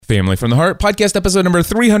Family from the Heart, podcast episode number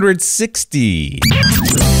 360.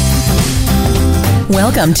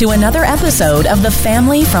 Welcome to another episode of The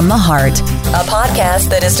Family from the Heart, a podcast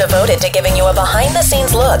that is devoted to giving you a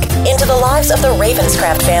behind-the-scenes look into the lives of the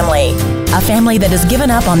Ravenscraft family, a family that has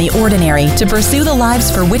given up on the ordinary to pursue the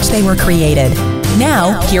lives for which they were created.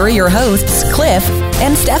 Now, here are your hosts, Cliff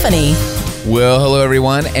and Stephanie. Well, hello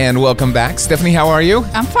everyone, and welcome back. Stephanie, how are you?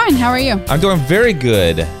 I'm fine. How are you? I'm doing very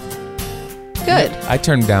good. Good. I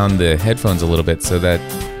turned down the headphones a little bit so that,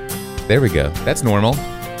 there we go. That's normal.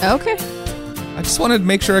 Okay. I just wanted to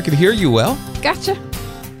make sure I could hear you well. Gotcha.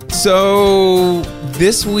 So,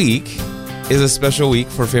 this week is a special week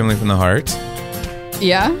for Family from the Heart.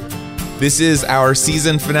 Yeah? This is our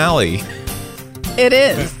season finale. It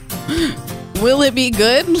is. Will it be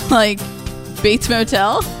good like Bates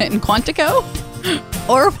Motel and Quantico?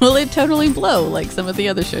 Or will it totally blow like some of the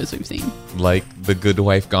other shows we've seen? Like The Good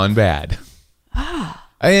Wife Gone Bad.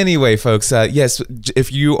 Anyway, folks, yes,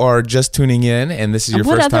 if you are just tuning in and this is your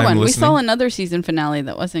first time listening. We saw another season finale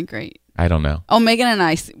that wasn't great. I don't know. Oh, Megan and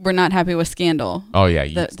I were not happy with Scandal. Oh, yeah.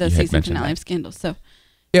 The season finale of Scandal. So,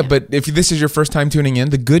 yeah, but if this is your first time tuning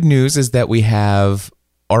in, the good news is that we have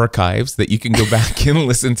archives that you can go back and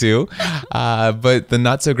listen to. But the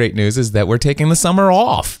not so great news is that we're taking the summer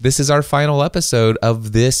off. This is our final episode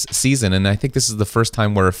of this season. And I think this is the first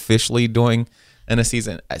time we're officially doing a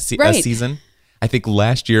season. I think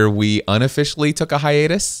last year we unofficially took a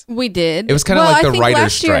hiatus. We did. It was kind of like the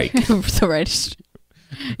writer's strike. The writer's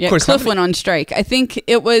yeah, Cliff went on strike. I think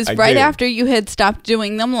it was after you had stopped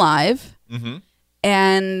doing them live. Mm-hmm.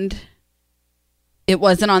 And it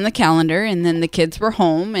wasn't on the calendar. And then the kids were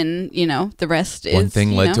home. And, the rest is... One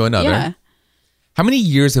thing led to another. Yeah. How many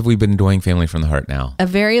years have we been doing Family from the Heart now? A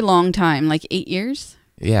very long time, like 8 years.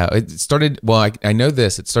 Yeah, it started, well, I know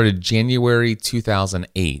this. It started January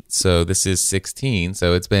 2008, so this is 16,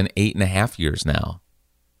 so it's been 8.5 years now.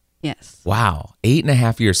 Yes. Wow,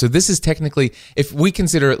 8.5 years. So this is technically, if we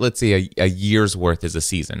consider it, let's say a year's worth as a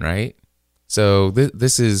season, right? So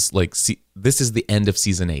this is this is the end of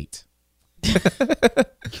season 8.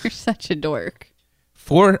 You're such a dork.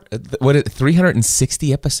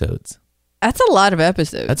 360 episodes. That's a lot of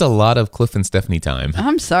episodes. That's a lot of Cliff and Stephanie time.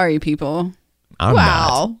 I'm sorry, people. I'm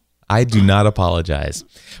not. I do not apologize.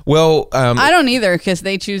 Well, I don't either because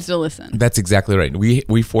they choose to listen. That's exactly right.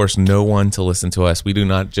 We force no one to listen to us. We do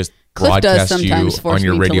not just broadcast you on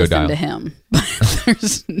your radio dial. To him, but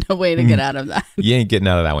there's no way to get out of that. You ain't getting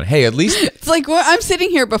out of that one. Hey, at least it's like I'm sitting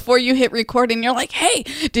here before you hit record, and you're like, "Hey,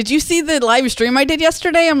 did you see the live stream I did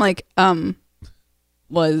yesterday?" I'm like,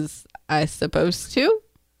 was I supposed to?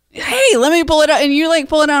 Hey, let me pull it out, and you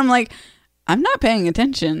pull it out. I'm like, I'm not paying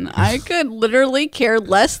attention. I could literally care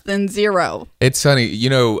less than zero. It's funny,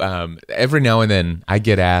 every now and then I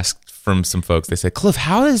get asked from some folks. They say, "Cliff,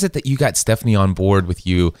 how is it that you got Stephanie on board with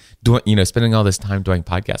you doing, spending all this time doing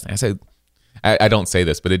podcasting?" I say, I don't say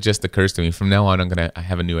this, but it just occurs to me. From now on, I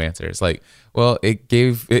have a new answer. It's like, well,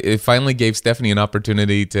 it finally gave Stephanie an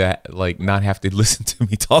opportunity to not have to listen to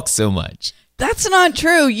me talk so much. That's not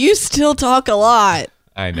true. You still talk a lot.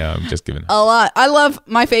 I know. I'm just giving a lot.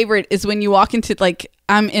 My favorite is when you walk into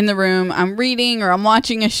I'm in the room, I'm reading or I'm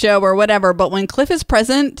watching a show or whatever. But when Cliff is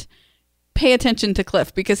present, pay attention to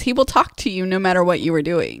Cliff because he will talk to you no matter what you were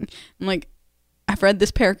doing. I'm like, I've read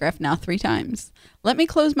this paragraph now 3 times. Let me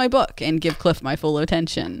close my book and give Cliff my full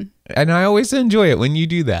attention. And I always enjoy it when you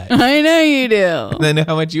do that. I know you do. And I know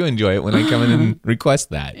how much you enjoy it when I come in and request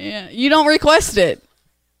that. Yeah, you don't request it.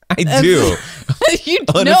 I do.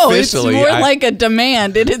 No, it's more like a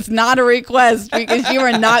demand. It is not a request because you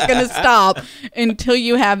are not going to stop until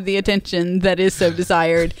you have the attention that is so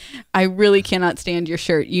desired. I really cannot stand your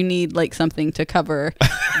shirt. You need something to cover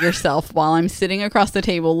yourself while I'm sitting across the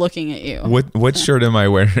table looking at you. What shirt am I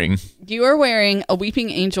wearing? You are wearing a Weeping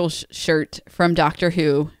Angel shirt from Doctor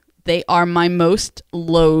Who. They are my most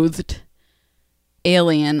loathed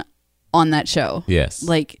alien on that show. Yes.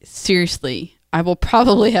 Seriously. I will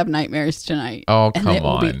probably have nightmares tonight. Oh, come on. And it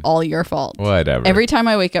will be all your fault. Whatever. Every time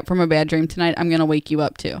I wake up from a bad dream tonight, I'm going to wake you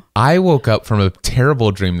up too. I woke up from a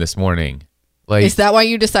terrible dream this morning. Is that why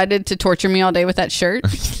you decided to torture me all day with that shirt?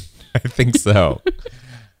 I think so.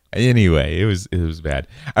 Anyway, it was bad.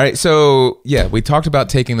 All right, so yeah, we talked about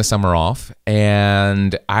taking the summer off,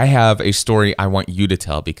 and I have a story I want you to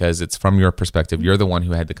tell because it's from your perspective. You're the one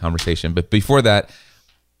who had the conversation. But before that,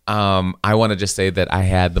 I want to just say that I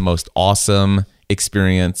had the most awesome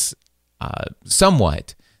experience,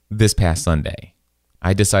 somewhat, this past Sunday.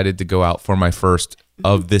 I decided to go out for my first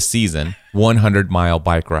of this season 100-mile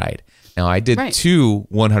bike ride. Now, I did 2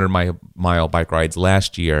 100-mile bike rides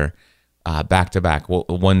last year, back to back,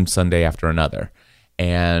 one Sunday after another.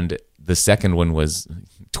 And the second one was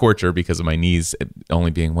torture because of my knees only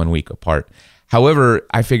being 1 week apart. However,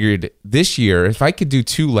 I figured this year, if I could do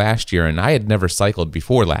 2 last year, and I had never cycled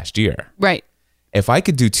before last year. Right. If I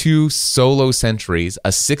could do 2 solo centuries, a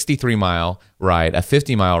 63-mile ride, a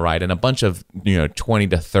 50-mile ride, and a bunch of 20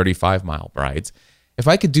 to 35-mile rides, if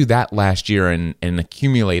I could do that last year and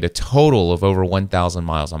accumulate a total of over 1,000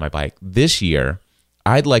 miles on my bike this year,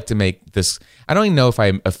 I'd like to make this. I don't even know if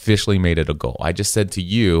I officially made it a goal. I just said to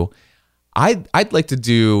you, I'd like to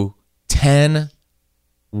do 10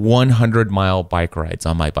 100-mile bike rides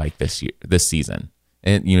on my bike this season.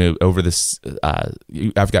 And over this,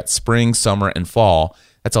 I've got spring, summer, and fall.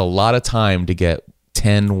 That's a lot of time to get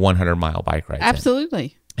 10 100-mile bike rides.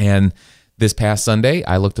 Absolutely. And this past Sunday,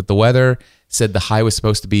 I looked at the weather, said the high was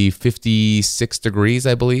supposed to be 56 degrees,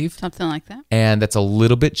 I believe. Something like that. And that's a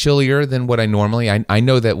little bit chillier than what I normally. I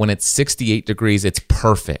know that when it's 68 degrees, it's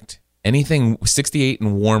perfect. Anything 68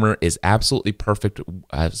 and warmer is absolutely perfect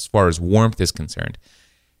as far as warmth is concerned.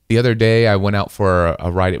 The other day, I went out for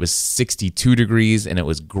a ride. It was 62 degrees, and it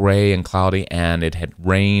was gray and cloudy, and it had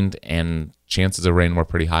rained, and chances of rain were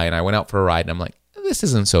pretty high. And I went out for a ride, and I'm like, this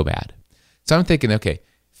isn't so bad. So I'm thinking, okay,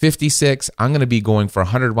 56, I'm going to be going for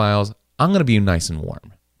 100 miles. I'm going to be nice and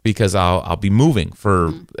warm because I'll be moving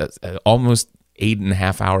for almost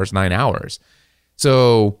 8.5 hours, 9 hours.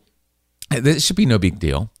 So this should be no big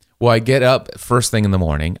deal. Well, I get up first thing in the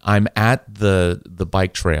morning. I'm at the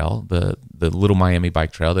bike trail, the Little Miami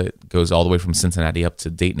bike trail that goes all the way from Cincinnati up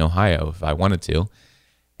to Dayton, Ohio, if I wanted to.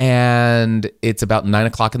 And it's about 9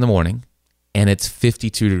 o'clock in the morning, and it's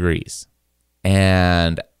 52 degrees,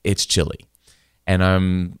 and it's chilly. And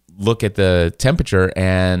I'm look at the temperature,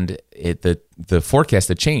 and the forecast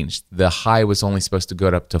had changed. The high was only supposed to go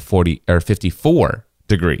up to 40 or 54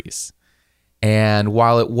 degrees. And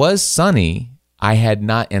while it was sunny, I had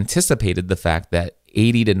not anticipated the fact that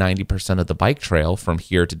 80 to 90% of the bike trail from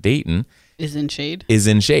here to Dayton is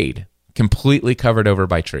in shade, completely covered over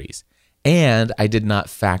by trees. And I did not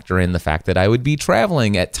factor in the fact that I would be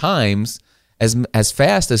traveling at times as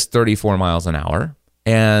fast as 34 miles an hour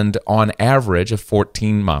and on average of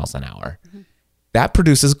 14 miles an hour. Mm-hmm. That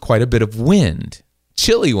produces quite a bit of wind,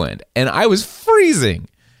 chilly wind, and I was freezing.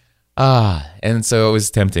 And so it was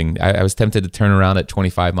tempting. I was tempted to turn around at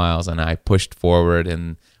 25 miles, and I pushed forward.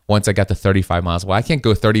 And once I got to 35 miles, I can't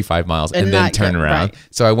go 35 miles and then turn around. Right.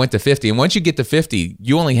 So I went to 50. And once you get to 50,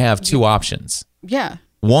 you only have 2 options. Yeah.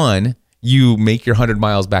 One, you make your 100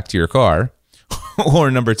 miles back to your car, or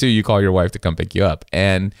number 2, you call your wife to come pick you up.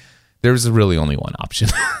 And there's really only one option.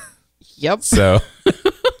 Yep. So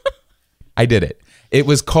I did it. It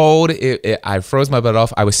was cold. I froze my butt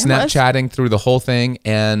off. I was Snapchatting through the whole thing,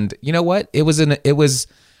 and you know what? It was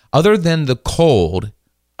other than the cold,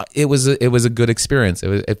 it was a good experience.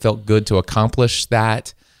 It felt good to accomplish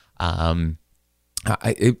that.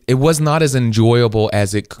 It was not as enjoyable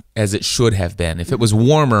as it should have been. If it was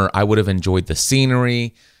warmer, I would have enjoyed the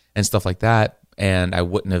scenery and stuff like that, and I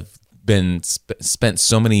wouldn't have been spent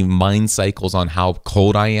so many mind cycles on how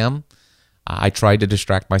cold I am. I tried to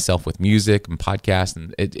distract myself with music and podcasts,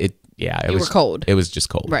 and it was cold. It was just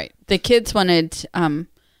cold. Right. The kids wanted, so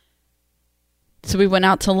we went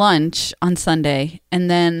out to lunch on Sunday, and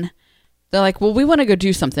then they're like, well, we want to go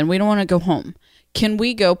do something. We don't want to go home. Can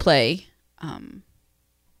we go play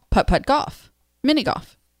putt-putt golf, mini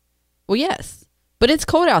golf? Well, yes, but it's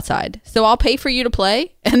cold outside, so I'll pay for you to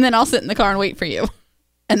play, and then I'll sit in the car and wait for you.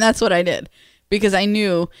 And that's what I did. Because I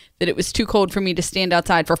knew that it was too cold for me to stand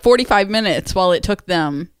outside for 45 minutes while it took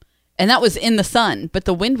them. And that was in the sun, but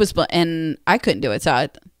the wind was, and I couldn't do it. So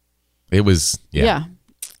it was, yeah.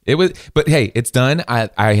 It was, but hey, it's done.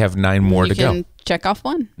 I have 9 more to go. Check off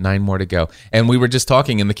 1. 9 more to go. And we were just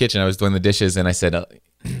talking in the kitchen. I was doing the dishes, and I said,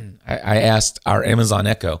 I asked our Amazon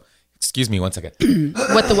Echo, excuse me 1 second,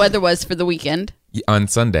 what the weather was for the weekend on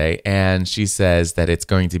Sunday. And she says that it's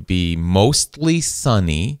going to be mostly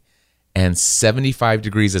sunny, and 75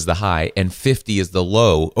 degrees is the high, and 50 is the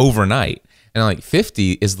low overnight. And I'm like,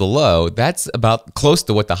 50 is the low. That's about close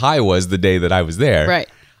to what the high was the day that I was there. Right.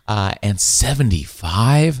 And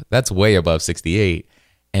 75, that's way above 68.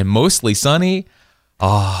 And mostly sunny.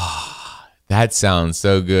 Oh, that sounds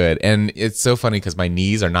so good. And it's so funny because my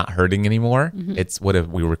knees are not hurting anymore. Mm-hmm. It's we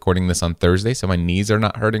were recording this on Thursday, so my knees are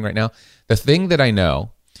not hurting right now. The thing that I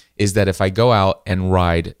know is that if I go out and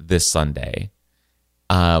ride this Sunday,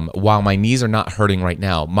 while my knees are not hurting right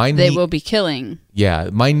now, they will be killing. Yeah,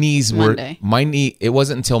 my knees Monday. It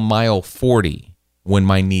wasn't until mile 40 when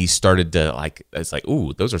my knees started to it's like,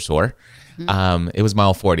 ooh, those are sore. Mm-hmm. It was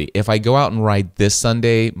mile 40. If I go out and ride this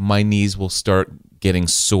Sunday, my knees will start getting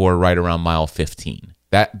sore right around mile 15.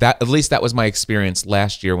 That at least that was my experience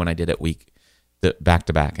last year when I did it back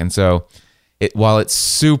to back. And so while it's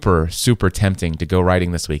super, super tempting to go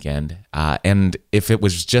riding this weekend, and if it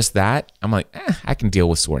was just that, I'm like, I can deal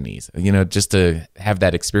with sore knees. Just to have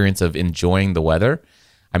that experience of enjoying the weather,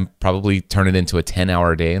 I'm probably turn it into a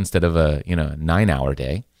 10-hour day instead of a 9-hour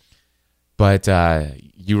day. But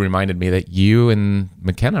you reminded me that you and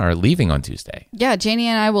McKenna are leaving on Tuesday. Yeah, Janie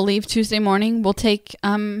and I will leave Tuesday morning. We'll take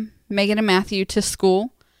Megan and Matthew to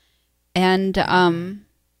school, and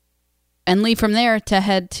leave from there to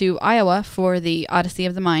head to Iowa for the Odyssey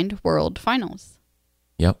of the Mind World Finals.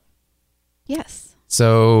 Yep. Yes.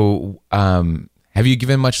 So, have you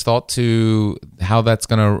given much thought to how that's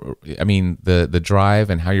gonna? I mean, the drive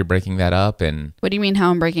and how you're breaking that up, and What do you mean? How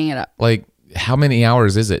I'm breaking it up? like how many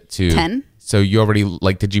hours is it to 10. So you already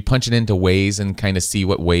did you punch it into Waze and kind of see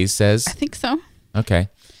what Waze says? I think so. Okay.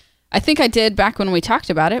 I think I did back when we talked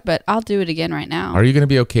about it, but I'll do it again right now. Are you going to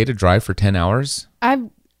be okay to drive for 10 hours? I've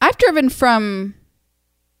driven from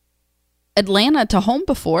Atlanta to home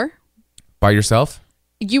before. By yourself?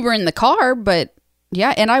 You were in the car, but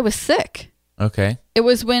yeah, and I was sick. Okay. It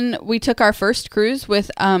was when we took our first cruise with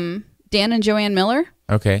Dan and Joanne Miller.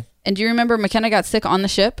 Okay. And do you remember McKenna got sick on the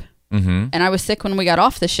ship? Mm-hmm. And I was sick when we got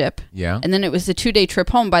off the ship. Yeah. And then it was a 2-day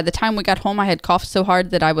trip home. By the time we got home, I had coughed so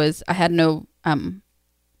hard that I had no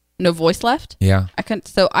voice left. Yeah. I couldn't.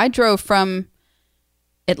 So I drove from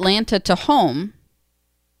Atlanta to home,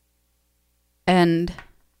 and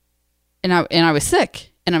I was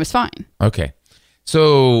sick, and I was fine. Okay.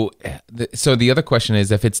 So the other question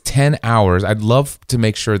is, if it's 10 hours, I'd love to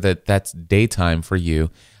make sure that that's daytime for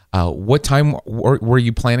you. What time were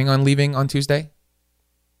you planning on leaving on Tuesday?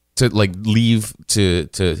 To leave to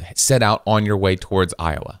set out on your way towards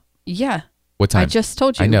Iowa. Yeah. What time? I just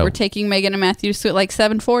told you. I know. We're taking Megan and Matthew to like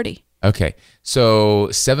 7:40. Okay. So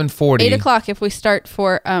 7:40. 8 o'clock if we start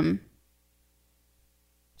for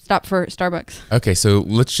stop for Starbucks. Okay, so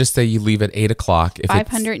let's just say you leave at 8 o'clock. If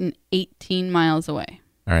 518 miles away.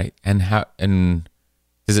 All right. And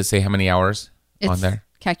does it say how many hours on there?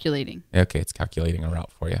 Calculating. Okay, it's calculating a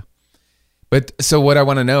route for you. But so what I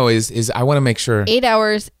want to know is I want to make sure 8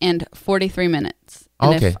 hours and 43 minutes.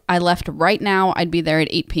 And Okay. if I left right now, I'd be there at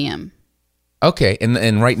 8 p.m. Okay,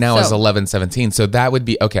 and right now is So- 11:17, so that would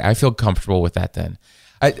be okay. I feel comfortable with that then.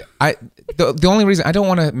 The only reason I don't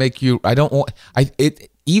want to make you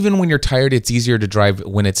even when you're tired, it's easier to drive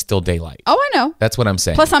when it's still daylight. Oh, I know. That's what I'm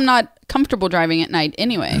saying. Plus, I'm not comfortable driving at night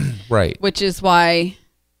anyway. Right. Which is why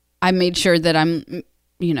I made sure that I'm,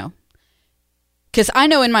 because I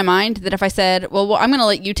know in my mind that if I said, well, I'm going to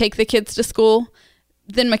let you take the kids to school,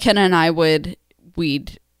 then McKenna and I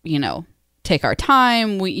we'd, take our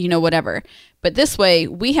time, whatever. But this way,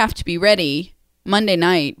 we have to be ready Monday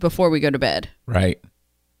night before we go to bed. Right.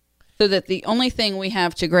 So that the only thing we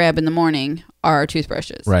have to grab in the morning are our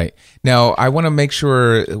toothbrushes. Right. Now, I want to make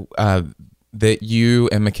sure that you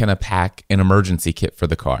and McKenna pack an emergency kit for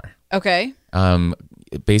the car. Okay.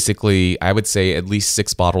 Basically, I would say at least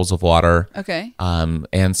 6 bottles of water. Okay.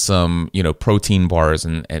 And some, protein bars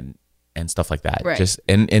and stuff like that. Right. Just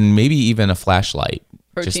and maybe even a flashlight.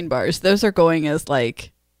 Protein bars. Those are going as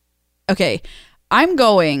okay, I'm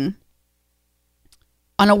going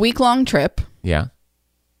on a week-long trip Yeah.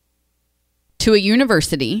 to a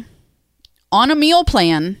university on a meal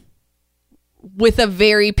plan with a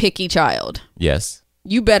very picky child. Yes.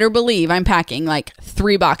 You better believe I'm packing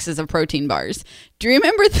 3 boxes of protein bars. Do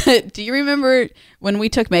you remember when we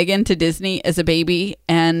took Megan to Disney as a baby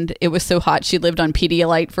and it was so hot she lived on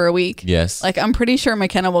Pedialyte for a week? Yes. I'm pretty sure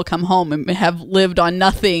McKenna will come home and have lived on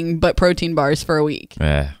nothing but protein bars for a week.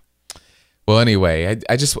 Well, anyway,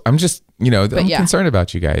 I'm just, I'm yeah. concerned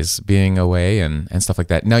about you guys being away and stuff like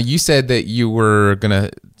that. Now, you said that you were going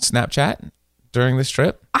to Snapchat during this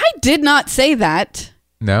trip? I did not say that.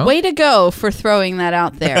 No? Way to go for throwing that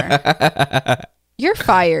out there. You're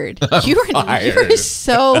fired. You're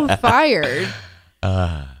so fired.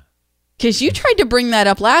 Because you tried to bring that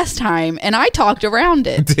up last time, and I talked around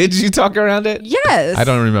it. Did you talk around it? Yes. I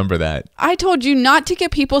don't remember that. I told you not to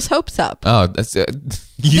get people's hopes up. Oh, that's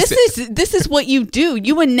This is what you do.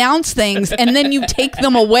 You announce things, and then you take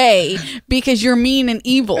them away because you're mean and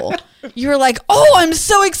evil. You're like, oh, I'm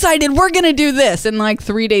so excited. We're going to do this. And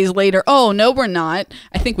 3 days later, oh, no, we're not.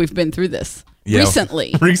 I think we've been through this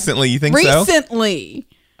recently. Recently, you think so? Recently.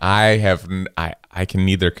 I can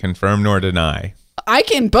neither confirm nor deny. I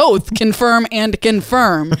can both confirm and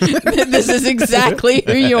confirm that this is exactly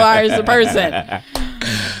who you are as a person.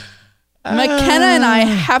 McKenna and I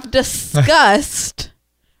have discussed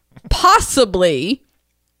possibly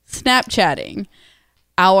Snapchatting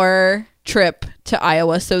our trip to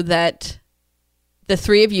Iowa so that the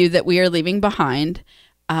three of you that we are leaving behind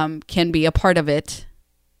can be a part of it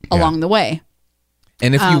along the way.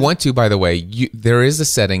 And if you want to, by the way, there is a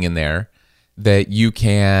setting in there that you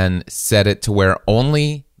can set it to where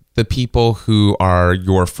only the people who are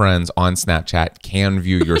your friends on Snapchat can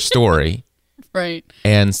view your story. Right.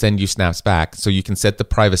 And send you snaps back. So you can set the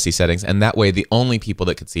privacy settings. And that way, the only people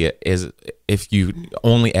that could see it is if you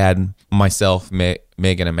only add myself,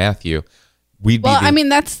 Megan, and Matthew. I mean,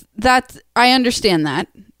 that's I understand that.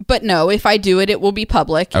 But no, if I do it, it will be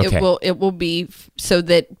public. Okay. It will be so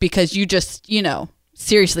that because you just,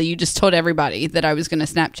 seriously, you just told everybody that I was going to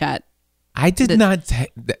Snapchat. I did not.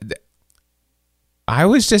 I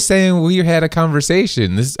was just saying we had a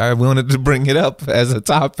conversation. I wanted to bring it up as a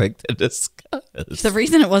topic to discuss. It's the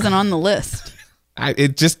reason it wasn't on the list.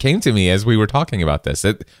 It just came to me as we were talking about this.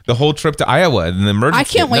 The whole trip to Iowa and the emergency. I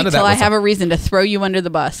can't wait till I have a reason to throw you under the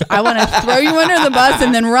bus. I want to throw you under the bus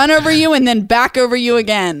and then run over you and then back over you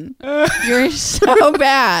again. You're so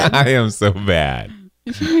bad. I am so bad.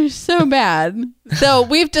 You're so bad. So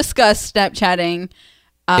we've discussed Snapchatting.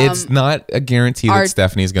 It's not a guarantee that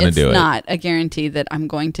Stephanie's going to do it. It's not a guarantee that I'm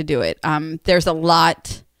going to do it. There's a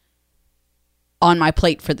lot on my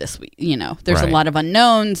plate for this week. There's a lot of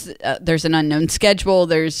unknowns. There's an unknown schedule.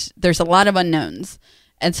 There's a lot of unknowns.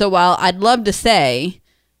 And so while I'd love to say,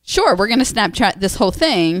 sure, we're going to Snapchat this whole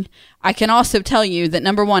thing, I can also tell you that,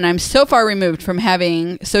 number one, I'm so far removed from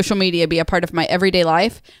having social media be a part of my everyday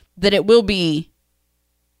life that it will be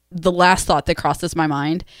the last thought that crosses my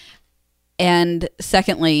mind. And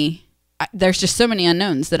secondly, there's just so many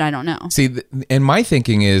unknowns that I don't know. See, and my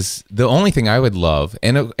thinking is the only thing I would love,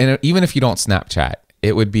 and even if you don't Snapchat,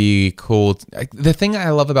 it would be cool. The thing I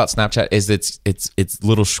love about Snapchat is it's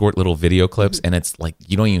little short little video clips, and it's like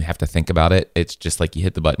you don't even have to think about it. It's just like you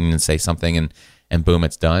hit the button and say something, and boom,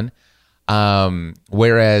 it's done.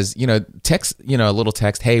 Whereas text, a little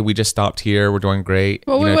text, hey, we just stopped here, we're doing great.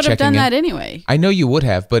 Well, we would have done that anyway. I know you would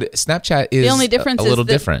have, but Snapchat is the only difference a little is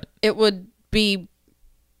that different. It would be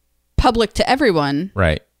public to everyone,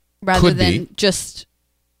 right? Rather than just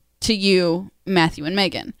to you, Matthew and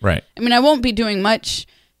Megan, right? I mean, I won't be doing much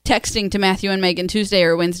texting to Matthew and Megan Tuesday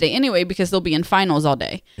or Wednesday anyway because they'll be in finals all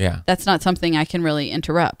day. Yeah, that's not something I can really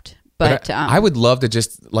interrupt. But I would love to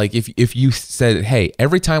just like if you said, hey,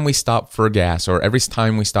 every time we stop for gas or every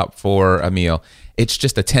time we stop for a meal, it's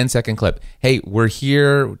just a 10-second clip. Hey, we're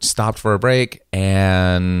here, stopped for a break,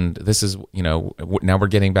 and this is now we're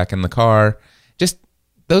getting back in the car. Just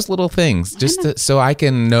those little things, just so I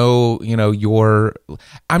can know,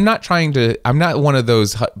 I'm not one of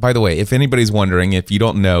those, by the way, if anybody's wondering, if you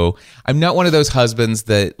don't know, I'm not one of those husbands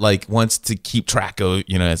that like wants to keep track of,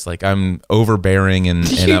 it's like I'm overbearing and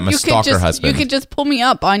I'm a stalker husband. You could just pull me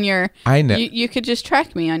up on your, I know. You could just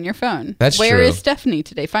track me on your phone. That's true. Where is Stephanie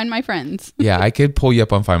today? Find my friends. Yeah, I could pull you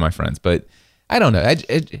up on Find My Friends, but I don't know.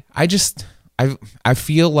 I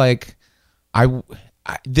feel like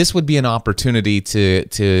this would be an opportunity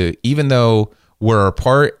to even though we're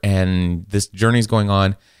apart and this journey's going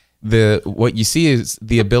on, what you see is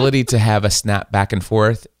the ability to have a snap back and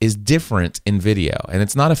forth is different in video, and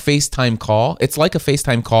it's not a FaceTime call. It's like a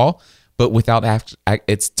FaceTime call, but without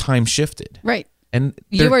it's time shifted. Right. And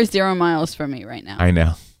you are 0 miles from me right now. I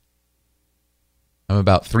know. I'm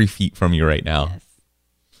about 3 feet from you right now. Yes.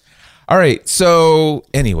 All right. So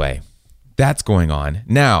anyway, that's going on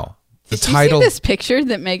now. The Did title. you see this picture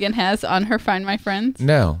that Megan has on her Find My Friends?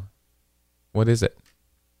 No. What is it?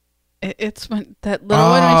 It's that little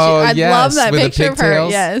one. I love that picture of her.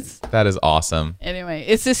 Yes. That is awesome. Anyway,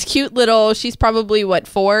 it's this cute little, she's probably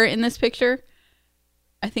 4 in this picture?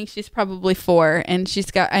 I think she's probably 4, and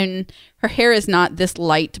her hair is not this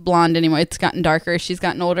light blonde anymore. It's gotten darker as she's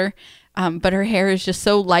gotten older. But her hair is just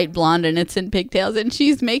so light blonde and it's in pigtails, and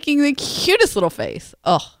she's making the cutest little face.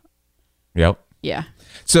 Oh. Yep. Yeah.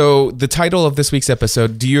 So the title of this week's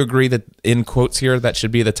episode, do you agree that in quotes here, that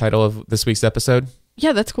should be the title of this week's episode?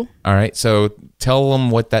 Yeah, that's cool. All right. So tell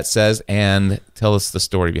them what that says and tell us the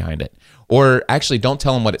story behind it. Or actually, don't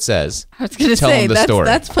tell them what it says. I was going to say,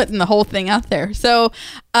 that's putting the whole thing out there. So,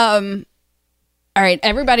 all right,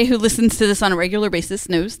 everybody who listens to this on a regular basis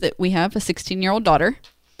knows that we have a 16-year-old daughter.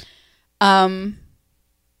 And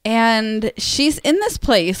she's in this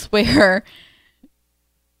place where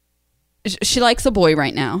she likes a boy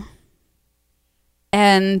right now.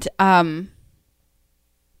 And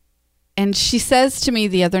she says to me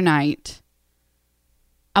the other night,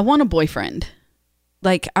 I want a boyfriend.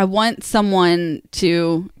 Like, I want someone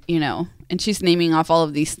to, and she's naming off all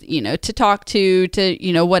of these, to talk to,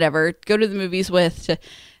 whatever, go to the movies with,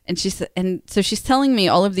 and so she's telling me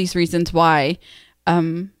all of these reasons why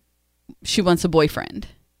she wants a boyfriend.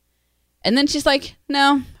 And then she's like,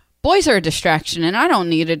 no, boys are a distraction and I don't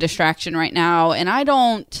need a distraction right now. And I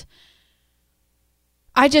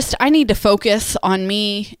need to focus on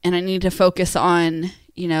me and I need to focus on,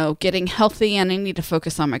 getting healthy and I need to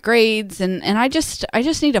focus on my grades. And I just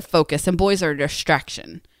need to focus, and boys are a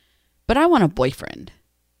distraction. But I want a boyfriend.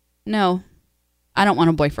 No, I don't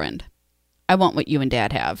want a boyfriend. I want what you and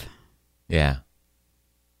Dad have. Yeah.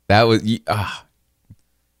 That was,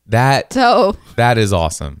 that is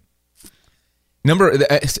awesome.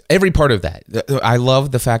 Every part of that. I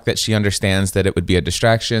love the fact that she understands that it would be a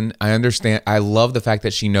distraction. I love the fact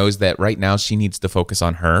that she knows that right now she needs to focus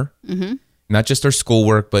on her, not just her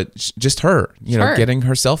schoolwork, but just her, getting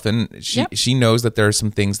herself in. She knows that there are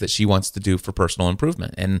some things that she wants to do for personal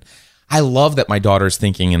improvement. And I love that my daughter's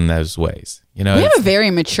thinking in those ways. We have a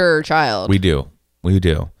very mature child. We do.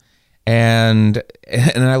 And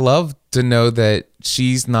I love to know that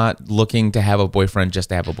she's not looking to have a boyfriend just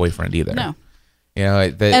to have a boyfriend either. No.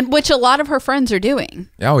 And which a lot of her friends are doing.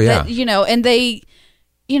 Oh yeah. And they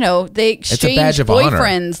exchange it's a badge of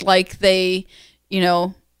boyfriends honor. like they,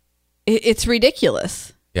 it's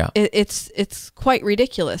ridiculous. Yeah. It's quite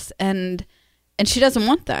ridiculous. And she doesn't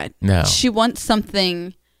want that. No. She wants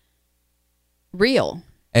something real.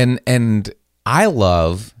 And I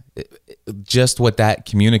love just what that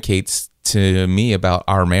communicates to me about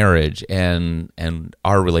our marriage and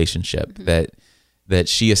our relationship, that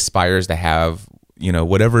she aspires to have,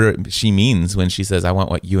 whatever she means when she says, I want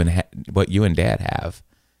what you and Dad have.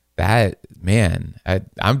 That, man,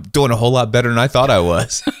 I'm doing a whole lot better than I thought I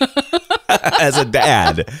was as a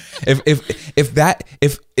dad.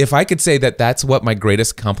 If I could say that that's what my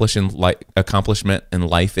greatest accomplishment in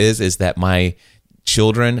life is that my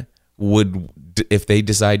children would, if they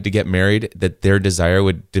decide to get married, that their desire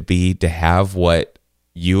would be to have what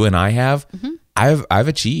you and I have. I've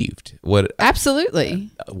achieved what I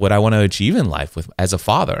want to achieve in life as a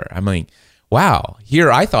father. I mean, wow,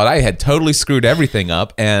 here I thought I had totally screwed everything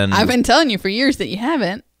up, and I've been telling you for years that you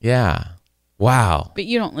haven't. Yeah. Wow. But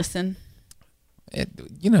you don't listen.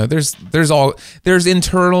 There's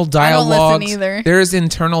internal dialogues. I don't listen either. There's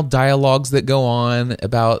internal dialogues that go on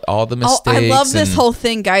about all the mistakes. I love this whole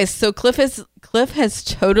thing, guys. So Cliff has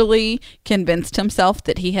totally convinced himself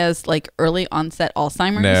that he has like early onset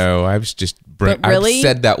Alzheimer's. No, I was just I've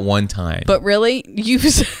said that one time. But really, you've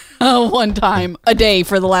one time a day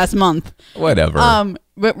for the last month. Whatever.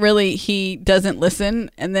 But really, he doesn't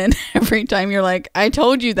listen. And then every time you're like, I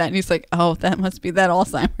told you that. And he's like, oh, that must be that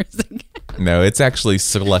Alzheimer's again. No, it's actually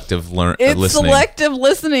selective listening. It's selective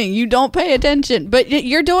listening. You don't pay attention. But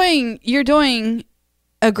you're doing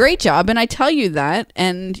a great job, and I tell you that,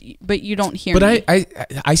 but you don't hear me. But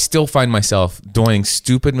I still find myself doing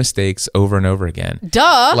stupid mistakes over and over again.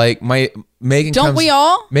 Duh. Like Megan. Don't we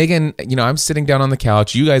all? Megan, I'm sitting down on the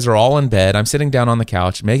couch. You guys are all in bed. I'm sitting down on the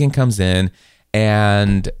couch. Megan comes in,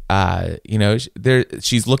 and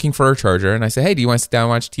she's looking for her charger, and I say, hey, do you want to sit down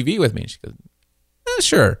and watch TV with me? And she goes,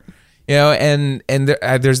 sure. And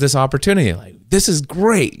there's this opportunity, like, this is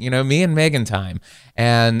great, me and Megan time.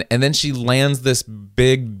 And then she lands this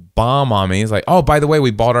big bomb on me. It's like, oh, by the way,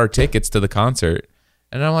 we bought our tickets to the concert.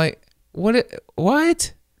 And I'm like,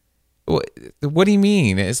 what? What do you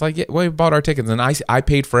mean? It's like, yeah, we bought our tickets and I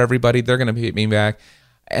paid for everybody. They're going to pay me back.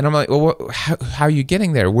 And I'm like, well, how are you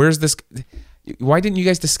getting there? Where's this? Why didn't you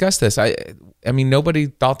guys discuss this? I mean, nobody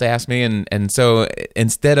thought to ask me. And so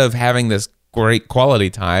instead of having this great quality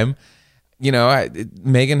time,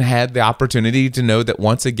 Megan had the opportunity to know that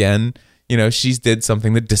once again, she's did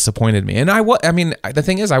something that disappointed me. And the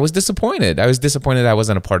thing is, I was disappointed. I was disappointed I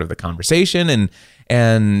wasn't a part of the conversation,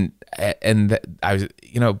 and I was,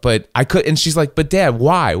 but I could. And she's like, but Dad,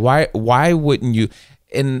 why wouldn't you?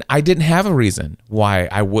 And I didn't have a reason why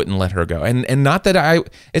I wouldn't let her go. And not that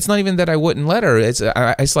it's not even that I wouldn't let her.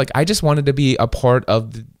 It's like, I just wanted to be a part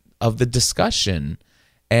of the discussion.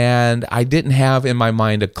 And I didn't have in my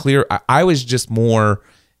mind I was just more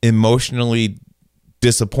emotionally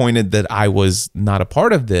disappointed that I was not a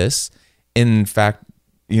part of this. In fact,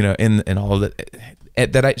 in all of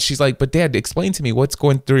that, she's like, but Dad, explain to me what's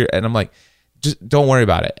going through. And I'm like, just don't worry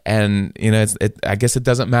about it. And, I guess it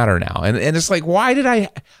doesn't matter now. And it's like, why did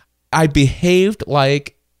I behaved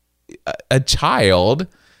like a child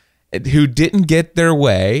who didn't get their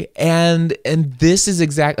way, and this is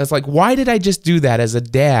exactly, it's like, why did I just do that as a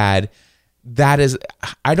dad? That is,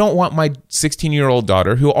 I don't want my 16-year-old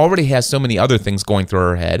daughter, who already has so many other things going through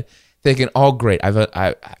her head, thinking, oh great,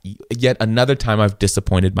 yet another time I've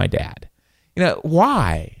disappointed my dad.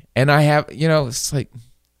 Why? And I have, it's like,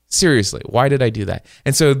 seriously, why did I do that?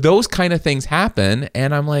 And so those kind of things happen,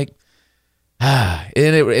 and I'm like, and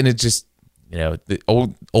it just the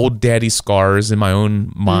old daddy scars in my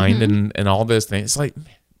own mind and all those things. It's like,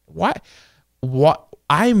 what?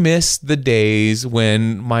 I miss the days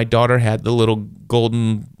when my daughter had the little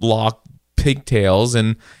golden lock pigtails,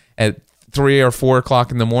 and at 3 or 4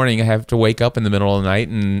 o'clock in the morning, I have to wake up in the middle of the night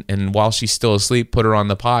and while she's still asleep, put her on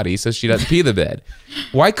the potty so she doesn't pee the bed.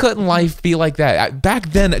 Why couldn't life be like that? Back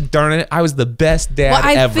then, darn it, I was the best dad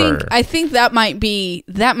ever. I think that might be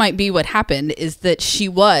what happened, is that she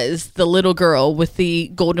was the little girl with the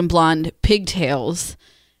golden blonde pigtails,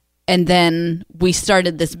 and then we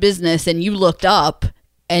started this business, and you looked up,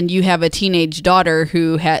 and you have a teenage daughter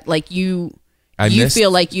who had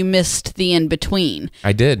feel like you missed the in between.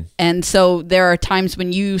 I did. And so there are times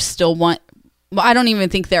when you still want, well, I don't even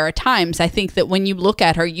think there are times. I think that when you look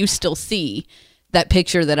at her, you still see that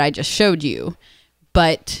picture that I just showed you.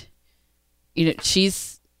 But,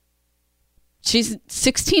 she's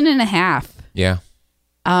 16 and a half. Yeah.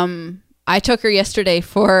 I took her yesterday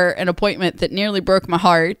for an appointment that nearly broke my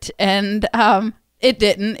heart, and it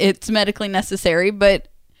didn't. It's medically necessary, but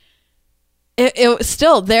it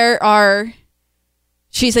still,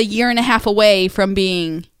 she's a year and a half away from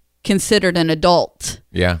being considered an adult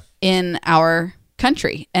in our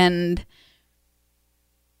country. And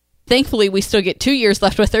thankfully, we still get 2 years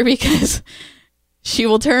left with her, because she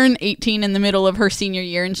will turn 18 in the middle of her senior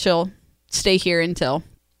year, and she'll stay here until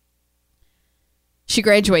she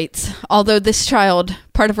graduates. Although this child,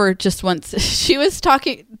 part of her just wants, she was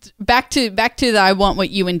talking back to the I want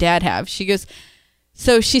what you and dad have. She goes,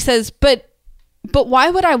 so she says, but why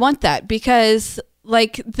would I want that? Because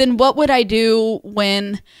then what would I do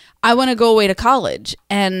when I want to go away to college,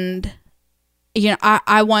 and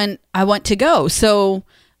I want to go. So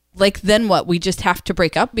then what? We just have to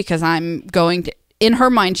break up because I'm going to, in her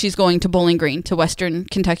mind, she's going to Bowling Green, to Western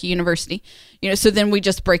Kentucky University. So then we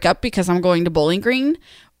just break up because I'm going to Bowling Green.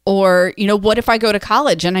 Or, what if I go to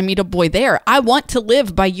college and I meet a boy there? I want to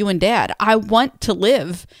live by you and dad. I want to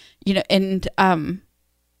live, in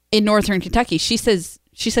Northern Kentucky. She says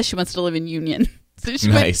she wants to live in Union. So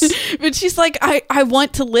nice. But she's like, I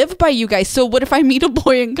want to live by you guys. So what if I meet a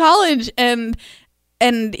boy in college and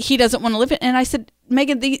he doesn't want to live it? And I said,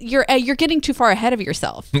 Megan, you're getting too far ahead of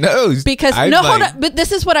yourself. No, because hold on. But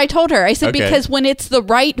this is what I told her. I said, because when it's the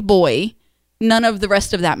right boy, none of the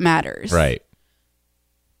rest of that matters. Right.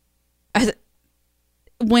 I said,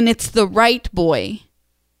 when it's the right boy,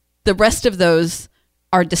 the rest of those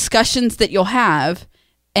are discussions that you'll have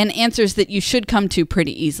and answers that you should come to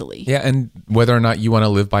pretty easily. Yeah, and whether or not you want to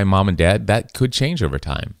live by mom and dad, that could change over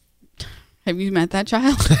time. Have you met that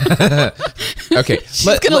child? Okay. She's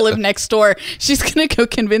going to live next door. She's going to go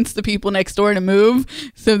convince the people next door to move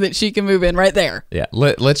so that she can move in right there. Yeah.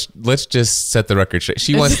 Let's just set the record straight.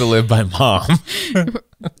 She wants to live by mom.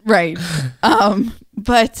 Right.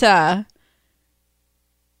 But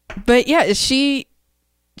yeah, she's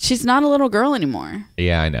not a little girl anymore.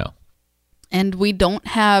 Yeah, I know. And we don't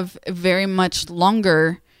have very much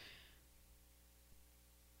longer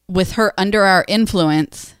with her under our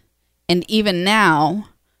influence. And even now,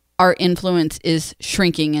 our influence is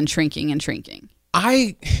shrinking and shrinking and shrinking.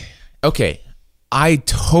 I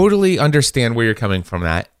totally understand where you're coming from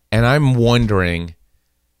that. And I'm wondering,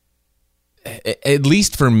 at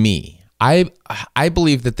least for me, I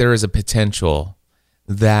believe that there is a potential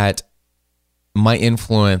that my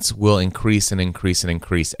influence will increase and increase and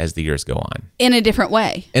increase as the years go on. In a different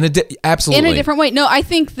way. Absolutely. In a different way. No, I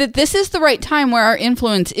think that this is the right time where our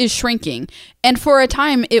influence is shrinking. And for a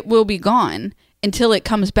time, it will be gone until it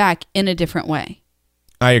comes back in a different way.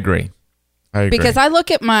 I agree. Because I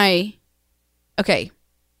look at I'm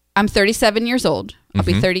 37 years old. I'll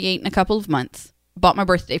be 38 in a couple of months. Bought my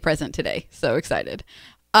birthday present today. So excited.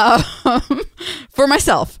 For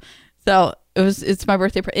myself. So it's my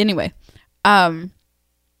birthday present. Anyway. I'm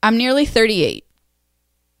nearly 38.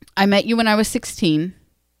 I met you when I was 16.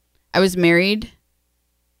 I was married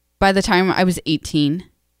by the time I was 18.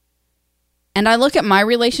 And I look at my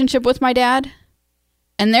relationship with my dad,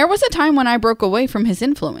 and there was a time when I broke away from his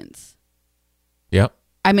influence. Yep.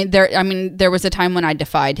 There was a time when I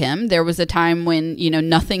defied him. There was a time when,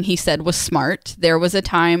 nothing he said was smart. There was a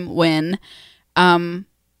time when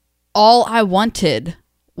all I wanted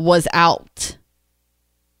was out.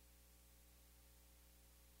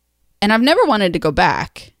 And I've never wanted to go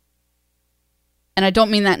back. And I don't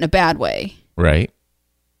mean that in a bad way. Right.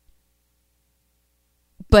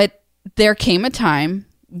 But there came a time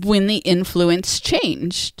when the influence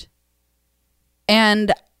changed.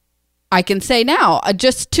 And I can say now,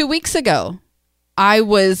 just 2 weeks ago, I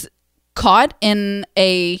was caught in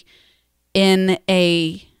a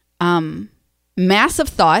massive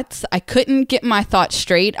thoughts. I couldn't get my thoughts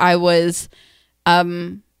straight. I was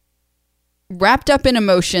wrapped up in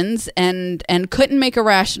emotions and couldn't make a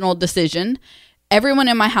rational decision. Everyone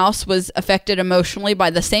in my house was affected emotionally by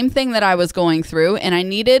the same thing that I was going through, and I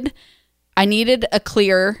needed a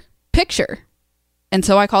clear picture. And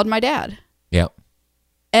so I called my dad. Yep.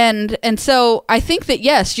 And so I think that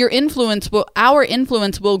yes, our influence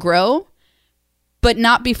will grow, but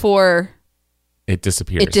not before it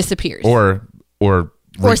disappears. Or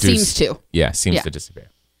seems to. Yeah, seems to disappear.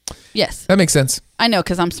 Yes. That makes sense. I know,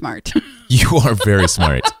 because I'm smart. You are very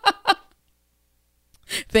smart.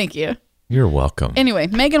 Thank you. You're welcome. Anyway,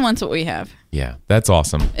 Megan wants what we have. Yeah, that's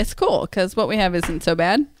awesome. It's cool because what we have isn't so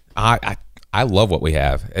bad. I love what we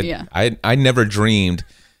have. Yeah. I never dreamed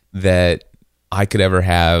that I could ever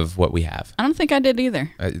have what we have. I don't think I did either.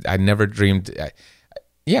 I never dreamed. I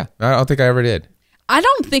don't think I ever did. I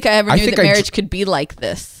don't think I ever knew that marriage could be like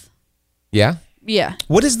this. Yeah? Yeah.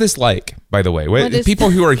 What is this like, by the way? What people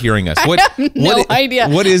who are hearing us, I have no idea.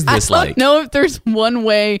 What is this like? I don't know if there's one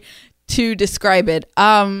way to describe it.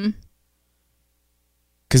 Because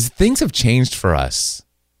things have changed for us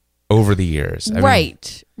over the years.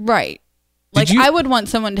 Right. Like, I would want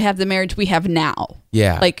someone to have the marriage we have now.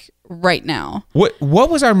 Yeah. Like, right now. What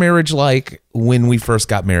was our marriage like when we first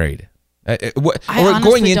going into don't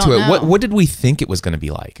it? know. What did we think it was going to be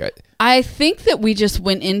like? I think that we just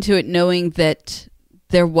went into it knowing that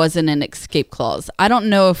there wasn't an escape clause. I don't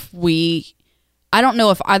know if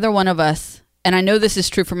either one of us, and I know this is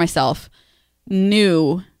true for myself,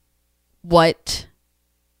 knew what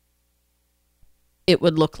it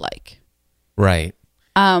would look like. Right.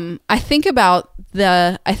 I think about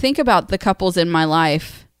the couples in my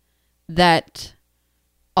life that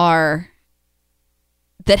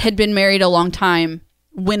had been married a long time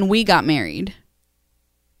when we got married.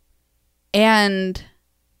 And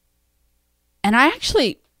I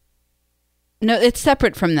actually, no, it's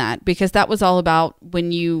separate from that, because that was all about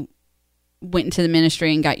when you went into the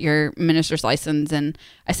ministry and got your minister's license. And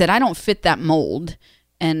I said, I don't fit that mold.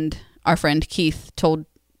 And our friend Keith told,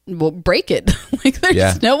 well, break it. Like,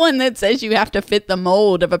 there's no one that says you have to fit the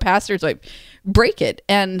mold of a pastor's wife. Break it.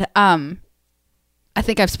 And I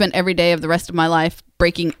think I've spent every day of the rest of my life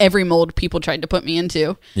breaking every mold people tried to put me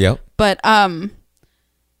into. Yep. But I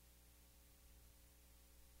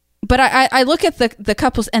look at the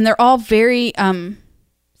couples, and they're all very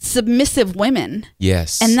submissive women.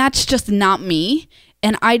 Yes. And that's just not me.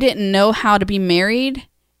 And I didn't know how to be married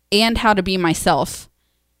and how to be myself,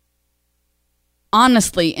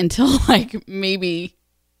 honestly, until like maybe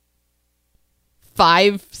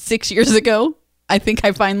 5-6 years ago. I think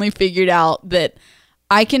I finally figured out that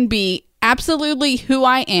I can be absolutely who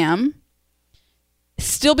I am,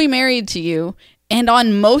 still be married to you, and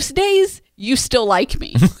on most days, you still like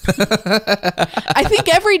me. I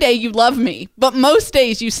think every day you love me, but most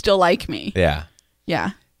days you still like me. Yeah. Yeah.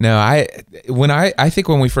 No, I think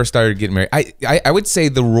when we first started getting married, I would say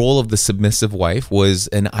the role of the submissive wife was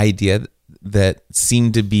an idea that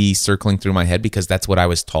seemed to be circling through my head, because that's what I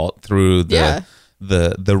was taught through the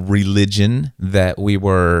religion that we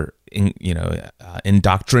were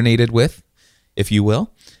indoctrinated with, if you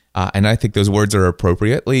will. And I think those words are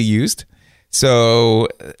appropriately used. So,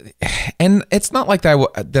 and it's not like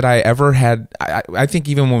that I ever had, I think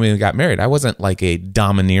even when we got married, I wasn't like a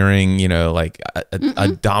domineering, like a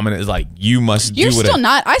dominant, like you must do You're what still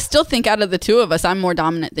not. I still think out of the two of us, I'm more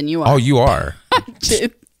dominant than you are. Oh, you are.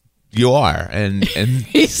 You are. And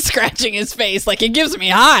he's scratching his face like it gives me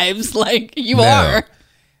hives. Like you are.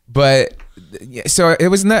 But so it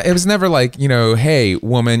was never like, hey,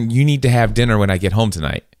 woman, you need to have dinner when I get home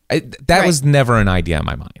tonight. That was never an idea in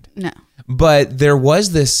my mind. No. But there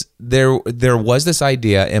was this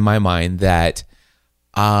idea in my mind that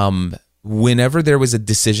whenever there was a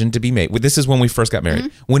decision to be made, this is when we first got married,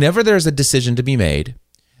 whenever there's a decision to be made,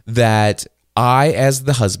 that I, as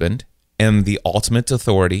the husband, am the ultimate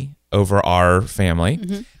authority over our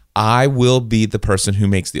family. I will be the person who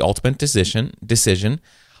makes the ultimate decision.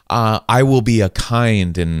 I will be a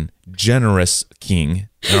kind and generous king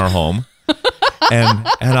in our home. And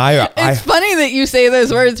it's funny that you say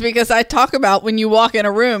those words, because I talk about when you walk in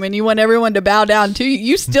a room and you want everyone to bow down to you.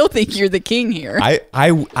 You still think you're the king here.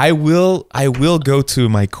 I will go to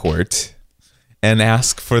my court and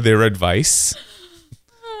ask for their advice.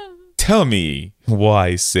 Tell me,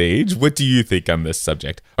 wise sage, what do you think on this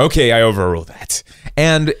subject? Okay, I overrule that.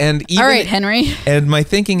 And even, all right, Henry. And my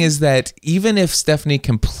thinking is that even if Stephanie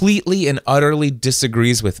completely and utterly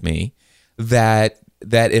disagrees with me, that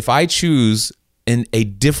if I choose a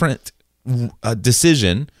different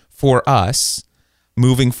decision for us,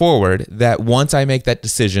 moving forward that once I make that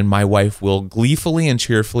decision, my wife will gleefully and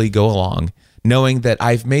cheerfully go along, knowing that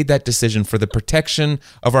I've made that decision for the protection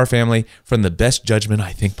of our family from the best judgment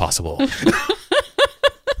I think possible.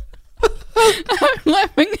 I'm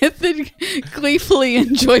laughing at the gleefully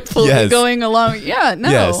and joyfully Yes. going along. Yeah,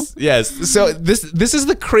 no. Yes. So this is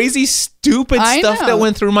the crazy, stupid I stuff know. that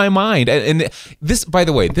went through my mind. And this, by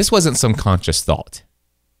the way, this wasn't some conscious thought.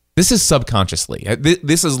 This is subconsciously.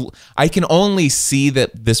 This is, I can only see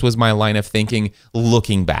that this was my line of thinking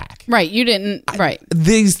looking back. Right. You didn't. Right.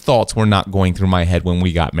 These thoughts were not going through my head when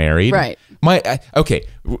we got married. Right. Okay,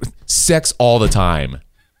 sex all the time.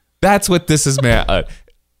 That's what this is, man.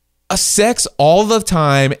 A sex all the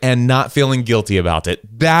time and not feeling guilty about it.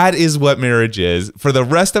 That is what marriage is. For the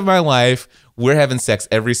rest of my life, we're having sex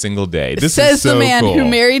every single day. This Says is so the man cool. who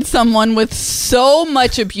married someone with so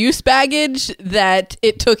much abuse baggage that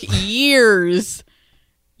it took years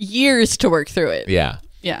to work through it. Yeah.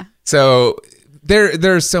 Yeah. So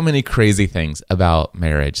there's so many crazy things about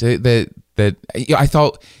marriage that I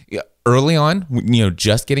thought early on,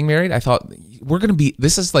 just getting married, I thought we're going to be,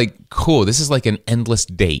 this is like cool. This is like an endless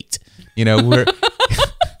date. We're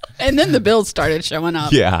And then the bills started showing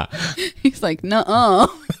up. yeah. He's like, nuh-uh.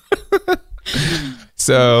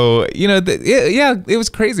 So, it was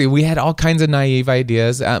crazy. We had all kinds of naive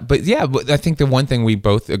ideas. But I think the one thing we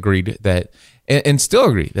both agreed that, and still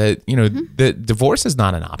agree that, that divorce is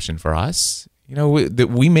not an option for us. That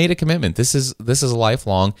we made a commitment. This is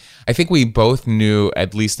lifelong. I think we both knew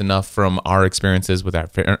at least enough from our experiences with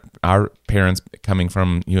our parents coming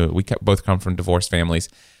from, we both come from divorced families.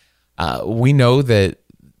 We know that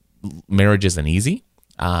marriage isn't easy.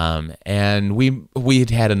 And we'd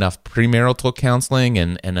had enough premarital counseling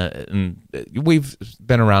and we've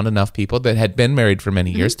been around enough people that had been married for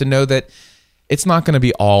many years to know that it's not going to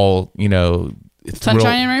be all,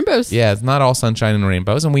 Sunshine and rainbows. Yeah, it's not all sunshine and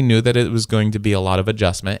rainbows. And we knew that it was going to be a lot of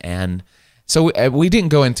adjustment. And so we didn't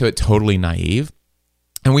go into it totally naive.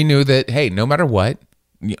 And we knew that, hey, no matter what,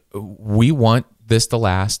 we want this to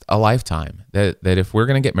last a lifetime. That if we're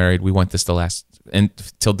going to get married, we want this to last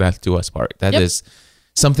until death do us part. That is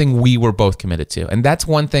something we were both committed to. And that's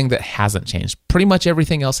one thing that hasn't changed. Pretty much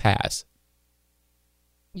everything else has.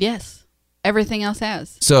 Yes. Everything else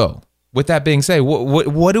has. So with that being said,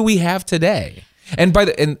 what do we have today? And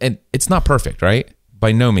and it's not perfect, right?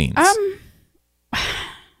 By no means.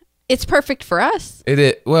 It's perfect for us.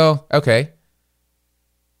 Well, okay.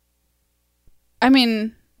 I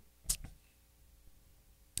mean,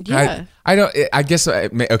 yeah. I guess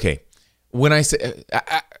okay. When I say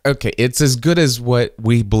okay, it's as good as what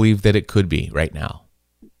we believe that it could be right now.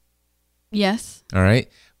 Yes. All right.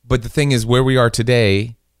 But the thing is, where we are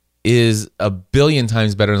today is a billion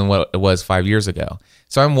times better than what it was 5 years ago.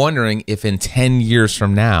 So I'm wondering if in 10 years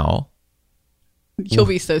from now, You'll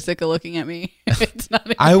be so sick of looking at me. It's not.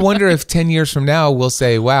 I wonder if 10 years from now we'll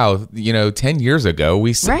say, wow, 10 years ago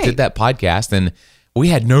we did that podcast and we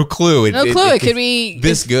had no clue. It could be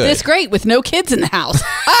this good. This great with no kids in the house.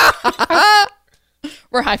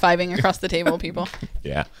 We're high-fiving across the table, people.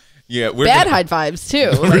 Yeah. Yeah. We're Bad high fives,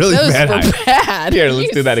 too. Really those bad were high- bad. Here, let's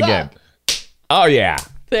You do that suck. again. Oh, yeah.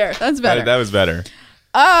 There, that's better. That was better.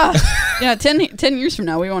 Yeah, 10 years from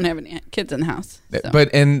now, we won't have any kids in the house.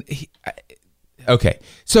 So. Okay.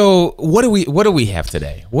 So what do we have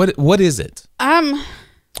today? What is it? Are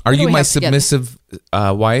do you we my have together? submissive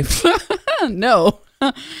wife? No.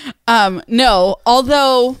 No.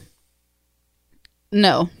 Although,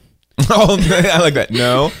 no. Oh, I like that.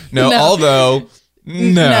 No. Although,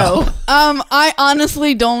 no. I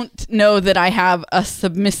honestly don't know that I have a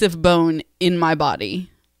submissive bone in my body.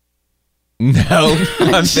 No.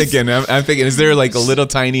 I'm thinking. Is there like a little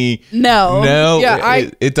tiny? No. No. Yeah,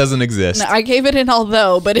 it doesn't exist. No, I gave it an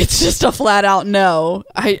although, but it's just a flat out no.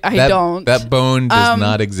 I don't. That bone does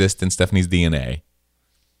not exist in Stephanie's DNA.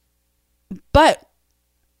 But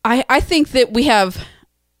I think that we have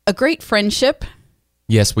a great friendship.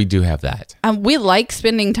 Yes, we do have that. We like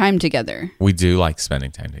spending time together. We do like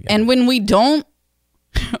spending time together. And when we don't,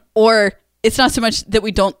 or it's not so much that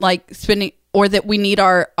we don't like spending, or that we need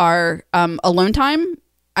our alone time,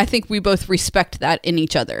 I think we both respect that in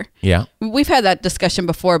each other. Yeah. We've had that discussion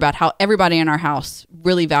before about how everybody in our house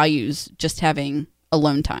really values just having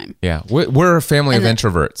alone time. Yeah. We're a family of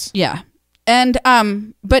introverts. Yeah. And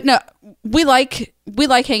but no, we like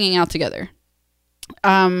hanging out together.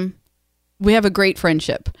 We have a great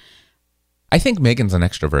friendship. I think Megan's an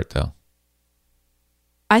extrovert though.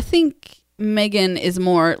 I think Megan is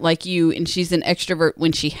more like you, and she's an extrovert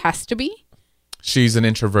when she has to be. She's an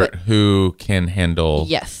introvert who can handle.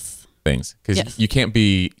 Yes. things because Yes. you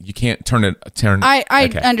can't turn. I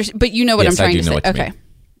okay. understand, but you know what Yes, I'm I trying do to know say. what you Okay.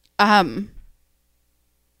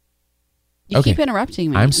 You Okay. keep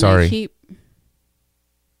interrupting me. I'm and I sorry.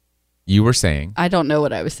 You were saying I don't know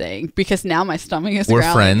what I was saying because now my stomach is We're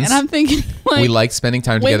growling, friends. and I'm thinking we like spending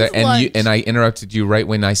time together, when's lunch? and I interrupted you right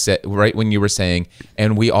when you were saying,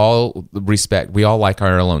 and we all like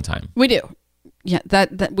our alone time. We do. Yeah,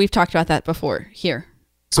 that we've talked about that before here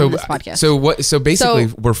on this podcast. So basically,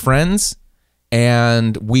 So- we're friends,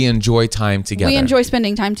 and we enjoy time together. we enjoy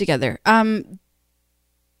spending time together. I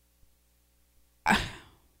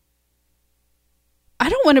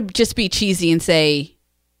don't want to just be cheesy and say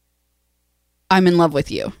I'm in love with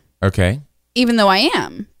you, Okay. even though I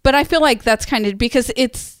am. But I feel like that's kind of because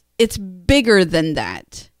it's bigger than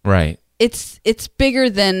that. Right. It's bigger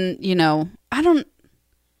than,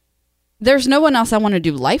 there's no one else I want to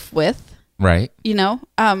do life with, Right.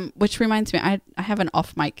 which reminds me, I have an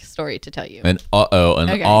off mic story to tell you. An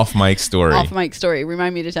Okay. off mic story. Off mic story.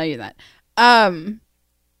 Remind me to tell you that.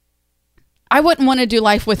 I wouldn't want to do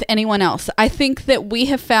life with anyone else. I think that we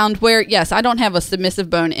have found where, yes, I don't have a submissive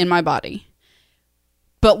bone in my body,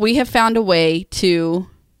 but we have found a way to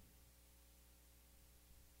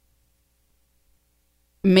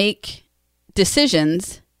make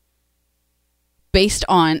decisions based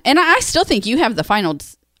on, and I still think you have the final,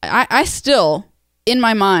 I still, in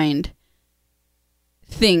my mind,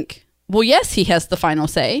 think, well, yes, he has the final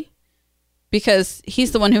say because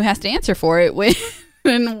he's the one who has to answer for it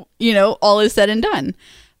when all is said and done.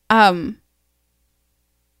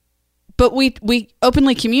 But we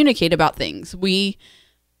openly communicate about things.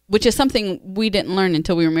 Which is something we didn't learn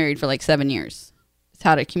until we were married for like 7 years. It's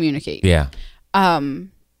how to communicate. Yeah. I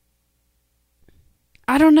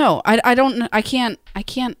don't know. I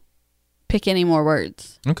can't pick any more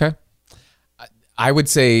words. Okay. I would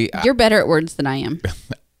say You're better at words than I am.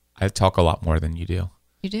 I talk a lot more than you do.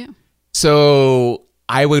 You do. So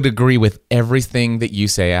I would agree with everything that you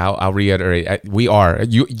say. I'll reiterate.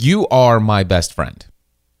 You are my best friend.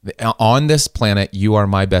 On this planet, you are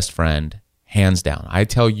my best friend, hands down. I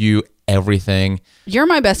tell you everything. You're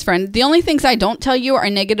my best friend. The only things I don't tell you are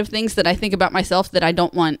negative things that I think about myself that I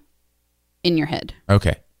don't want in your head.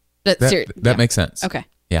 Okay. That makes sense. Okay.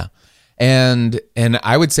 Yeah. And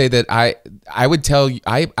I would say that I would tell you,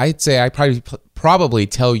 I'd say I probably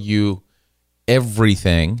tell you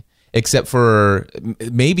everything except for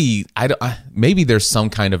maybe there's some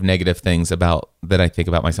kind of negative things that I think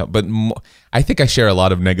about myself, but I think I share a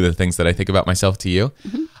lot of negative things that I think about myself to you.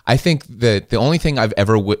 Mm-hmm. I think that the only thing I've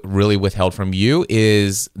ever really withheld from you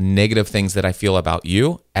is negative things that I feel about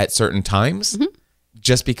you at certain times. Mm-hmm.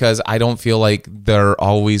 Just because I don't feel like they're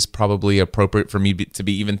always probably appropriate for me to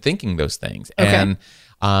be even thinking those things. Okay.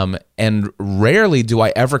 And rarely do I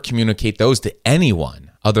ever communicate those to anyone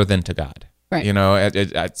other than to God. Right.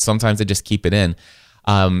 Sometimes I just keep it in.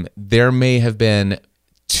 There may have been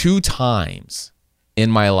 2 times in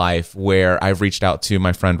my life where I've reached out to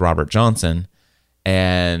my friend Robert Johnson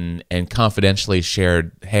and confidentially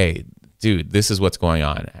shared, hey, dude, this is what's going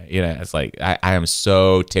on. It's like, I am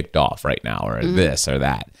so ticked off right now, or this or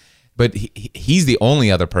that. But he's the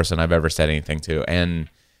only other person I've ever said anything to. And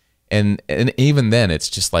even then, it's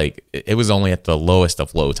just like, it was only at the lowest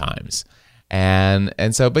of low times.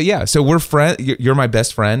 And so, but yeah, so we're friends. You're my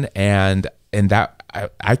best friend. And that,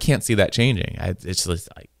 I can't see that changing. It's just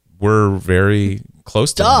like, we're very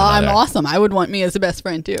close to one I'm another. awesome. I would want me as a best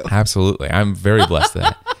friend too. Absolutely. I'm very blessed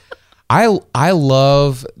that. I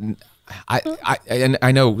love... and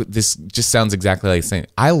I know this just sounds exactly like saying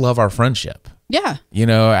I love our friendship. Yeah.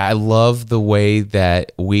 I love the way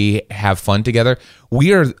that we have fun together.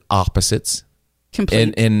 We are opposites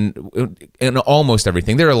Complete. in almost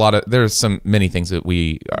everything. There are many things that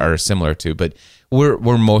we are similar to, but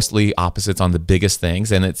we're mostly opposites on the biggest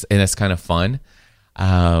things, and it's kind of fun.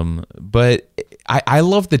 But I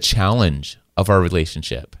love the challenge of our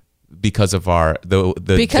relationship because of our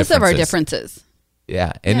differences.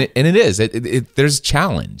 Yeah, and it is. There's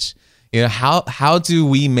challenge. How do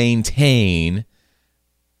we maintain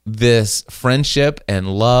this friendship and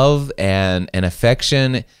love and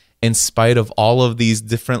affection in spite of all of these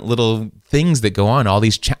different little things that go on? All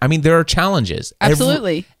these, there are challenges.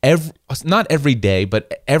 Absolutely. Not every day,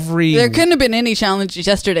 but every. There couldn't have been any challenges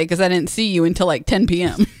yesterday because I didn't see you until like 10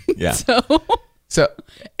 p.m. Yeah. So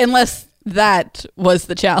unless that was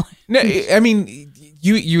the challenge. No,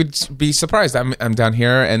 You would be surprised. I'm down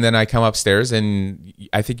here, and then I come upstairs, and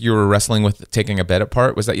I think you were wrestling with taking a bed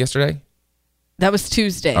apart. Was that yesterday? That was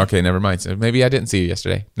Tuesday. Okay, never mind. So maybe I didn't see you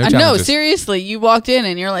yesterday. No No, challenges. seriously. You walked in,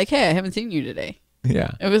 and you're like, hey, I haven't seen you today.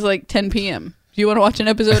 Yeah. It was like 10 p.m. You want to watch an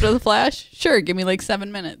episode of The Flash? Sure, give me like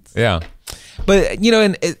 7 minutes. Yeah. But,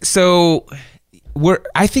 and so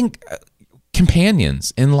I think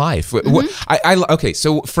companions in life. Okay,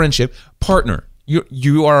 so friendship, partner.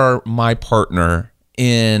 You are my partner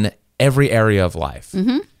in every area of life.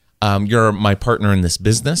 You're my partner in this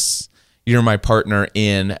business. You're my partner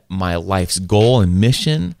in my life's goal and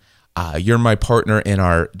mission. You're my partner in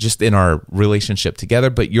our relationship together,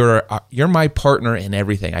 but you're my partner in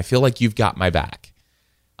everything. I feel like you've got my back.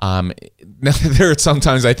 There are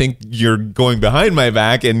sometimes I think you're going behind my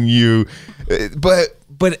back, and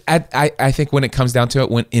but I think when it comes down to it,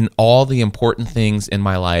 when in all the important things in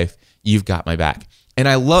my life, you've got my back. And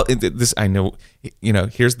I love this. I know,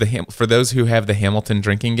 here's for those who have the Hamilton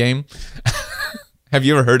drinking game. Have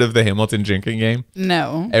you ever heard of the Hamilton drinking game?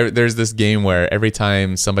 No. There's this game where every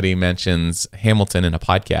time somebody mentions Hamilton in a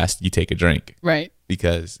podcast, you take a drink. Right.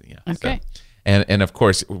 Because, okay. So, and of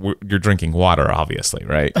course, you're drinking water, obviously,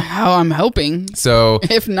 right? Oh, I'm hoping. So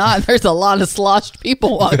if not, there's a lot of sloshed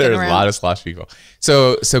people walking around. There's a lot of sloshed people.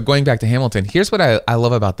 So going back to Hamilton, here's what I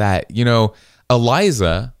love about that.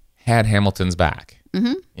 Eliza had Hamilton's back.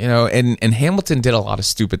 And Hamilton did a lot of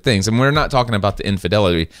stupid things. And we're not talking about the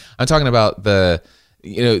infidelity. I'm talking about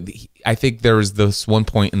I think there was this one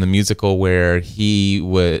point in the musical where he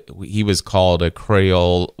was called a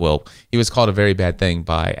Creole. Well, he was called a very bad thing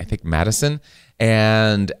by, I think, Madison.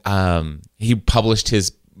 And he published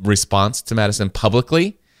his response to Madison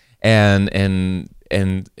publicly. And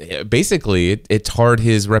basically it tarred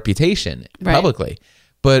his reputation publicly.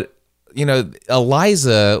 But,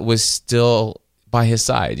 Eliza was still by his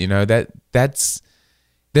side. That's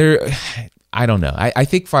there. I don't know. I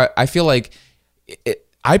think I feel like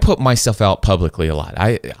I put myself out publicly a lot.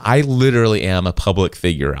 I literally am a public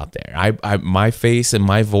figure out there. My face and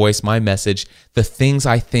my voice, my message, the things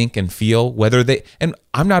I think and feel, and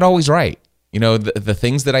I'm not always right. The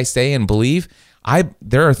things that I say and believe,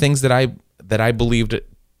 there are things that I believed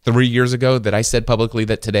 3 years ago that I said publicly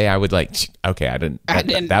that today I would okay, I didn't.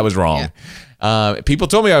 That was wrong. Yeah. People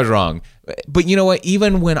told me I was wrong. But you know what?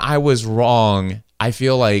 Even when I was wrong, I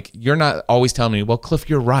feel like you're not always telling me, well, Cliff,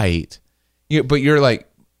 you're right. But you're like,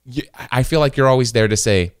 I feel like you're always there to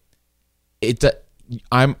say,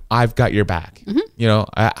 I've got your back.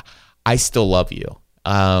 I still love you.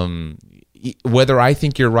 Whether I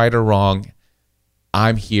think you're right or wrong,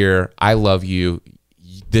 I'm here. I love you.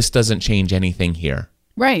 This doesn't change anything here.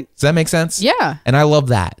 Right. Does that make sense? Yeah. And I love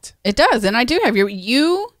that. It does. And I do have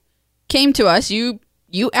you came to us, you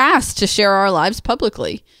asked to share our lives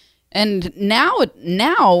publicly. And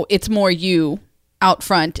now it's more you out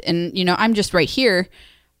front. And, I'm just right here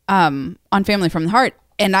on Family from the Heart.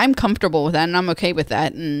 And I'm comfortable with that and I'm okay with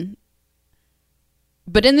that.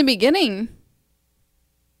 But in the beginning,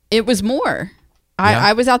 it was more. Yeah.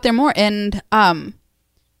 I was out there more. And I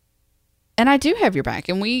do have your back.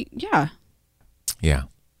 And Yeah.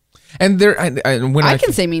 And when I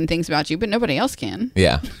can say mean things about you, but nobody else can.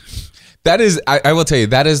 Yeah. That is, I will tell you,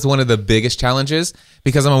 that is one of the biggest challenges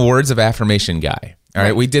because I'm a words of affirmation guy. All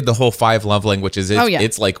right. We did the whole 5 love languages.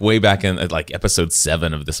 It's like way back in like episode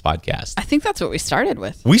 7 of this podcast. I think that's what we started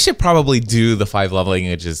with. We should probably do the 5 love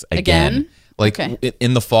languages again. Like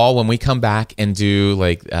in the fall when we come back and do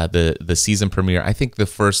like the season premiere, I think the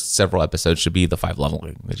first several episodes should be the 5 love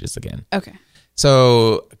languages again. Okay.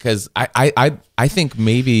 So, because I think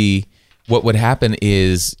maybe what would happen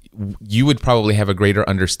is you would probably have a greater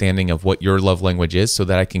understanding of what your love language is so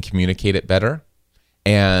that I can communicate it better.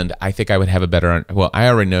 And I think I would have a better, I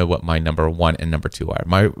already know what my number 1 and number 2 are.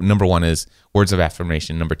 My number 1 is words of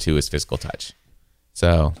affirmation. Number 2 is physical touch.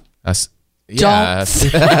 So, yeah. There's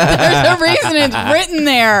a reason it's written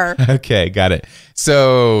there. Okay, got it.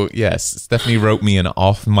 So, yes, Stephanie wrote me an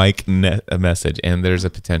off-mic message, and there's a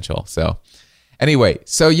potential. So, anyway,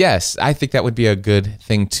 so yes, I think that would be a good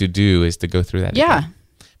thing to do is to go through that. Yeah. Again.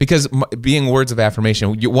 Because being words of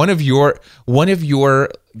affirmation, one of your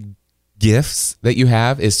gifts that you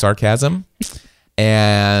have is sarcasm,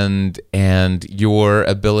 and your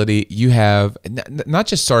ability. You have not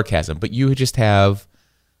just sarcasm, but you have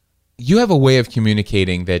a way of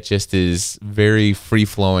communicating that just is very free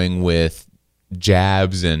flowing with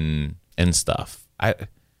jabs and stuff.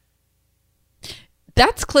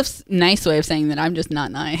 That's Cliff's nice way of saying that I'm just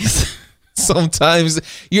not nice. Sometimes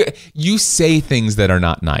you say things that are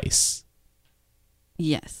not nice.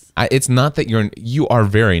 Yes. It's not that you are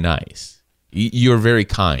very nice. You're very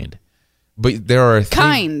kind. But there are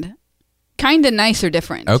kind and nice are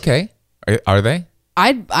different. Okay. Are they?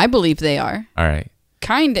 I believe they are. All right.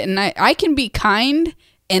 Kind and I can be kind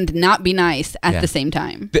and not be nice at the same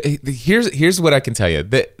time. Here's what I can tell you.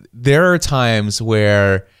 There are times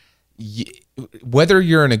where whether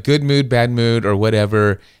you're in a good mood, bad mood, or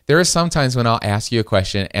whatever, there are some times when I'll ask you a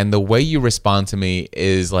question and the way you respond to me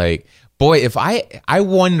is like, boy, if I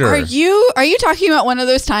wonder. Are you talking about one of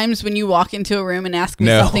those times when you walk into a room and ask me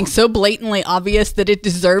something so blatantly obvious that it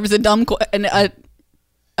deserves a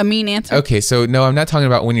mean answer? Okay, so no, I'm not talking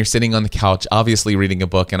about when you're sitting on the couch, obviously reading a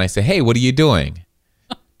book, and I say, hey, what are you doing?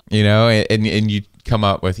 You know, and you come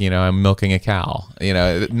up with, I'm milking a cow.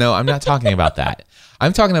 No, I'm not talking about that.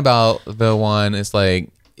 I'm talking about the one, it's like,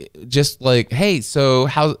 just like, hey, so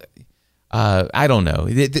how, I don't know.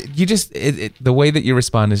 You just, the way that you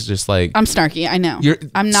respond is just like. I'm snarky, I know.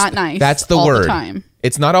 I'm not nice. That's the all word. The time.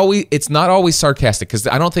 It's not always sarcastic, because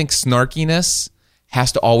I don't think snarkiness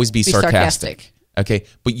has to always be sarcastic. Okay,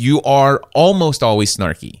 but you are almost always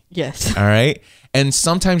snarky. Yes. All right? And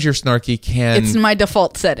sometimes your snarky can... It's my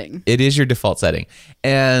default setting. It is your default setting.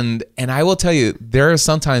 And I will tell you, there are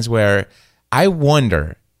some times where I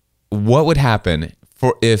wonder what would happen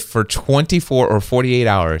if for 24 or 48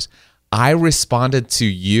 hours, I responded to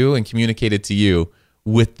you and communicated to you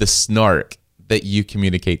with the snark that you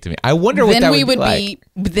communicate to me. I wonder what that would be like.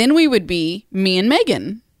 Then we would be me and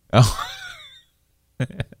Megan. Oh.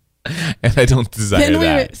 And I don't desire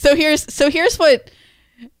that. So here's what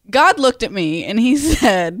God looked at me and he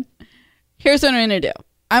said, here's what I'm going to do.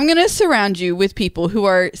 I'm going to surround you with people who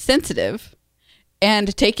are sensitive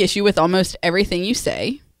and take issue with almost everything you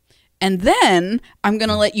say. And then I'm going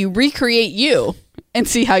to let you recreate you and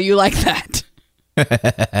see how you like that.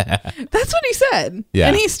 That's what he said. Yeah.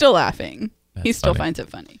 And he's still laughing. He still funny. finds it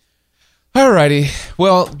funny. Alrighty.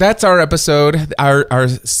 Well, that's our episode, our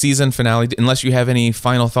season finale. Unless you have any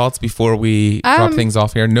final thoughts before we drop things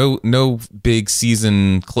off here. No big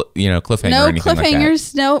season, cliffhanger or anything like that. No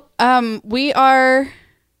cliffhangers. No. We are.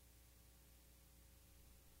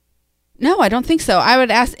 No, I don't think so. I would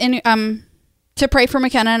ask to pray for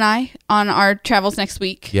McKenna and I on our travels next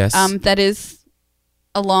week. Yes. That is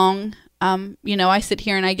a long. I sit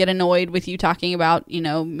here and I get annoyed with you talking about,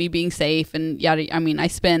 me being safe and yada. I mean, I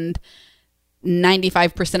spend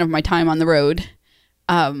 95% of my time on the road.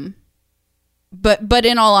 But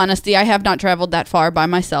in all honesty, I have not traveled that far by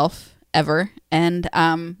myself ever. And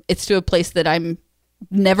it's to a place that I'm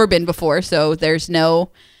never been before. So there's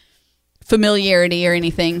no familiarity or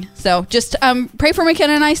anything. So just pray for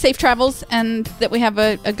McKenna and I, safe travels, and that we have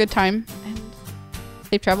a good time and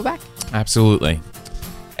safe travel back. Absolutely.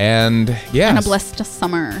 And yeah. And a blessed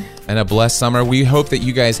summer. We hope that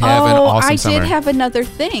you guys have an awesome summer. I did have another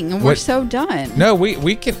thing. We're so done. No,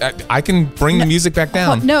 we can. I can bring the music back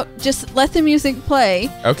down. No, just let the music play.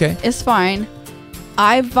 Okay. It's fine.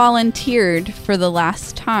 I volunteered for the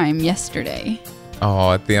last time yesterday.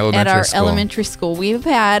 Oh, at the elementary school. Elementary school. We've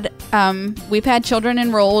had children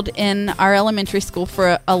enrolled in our elementary school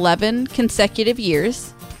for 11 consecutive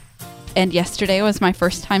years. And yesterday was my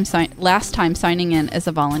last time signing in as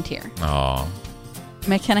a volunteer. Oh.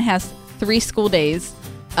 McKenna has 3 school days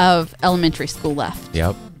of elementary school left.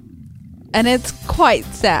 Yep. And it's quite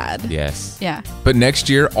sad. Yes. Yeah. But next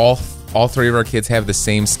year, all 3 of our kids have the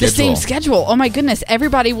same schedule. The same schedule. Oh my goodness.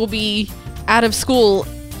 Everybody will be out of school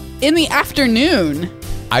in the afternoon.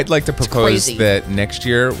 I'd like to propose that next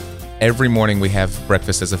year, every morning we have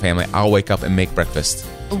breakfast as a family. I'll wake up and make breakfast.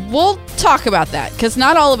 We'll talk about that, because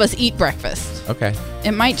not all of us eat breakfast. Okay.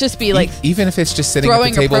 It might just be like even if it's just sitting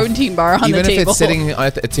throwing at the table, a protein bar on the table. Even if it's sitting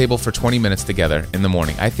at a table for 20 minutes together in the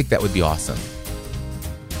morning, I think that would be awesome.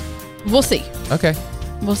 We'll see. Okay.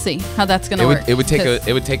 We'll see how that's going to work. It would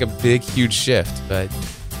take a big, huge shift, but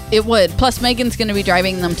it would. Plus, Megan's going to be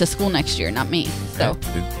driving them to school next year, not me. So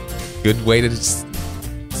good way to just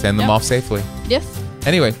send them off safely. Yes.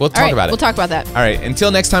 Anyway, we'll talk about it. We'll talk about that. All right.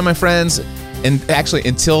 Until next time, my friends, and actually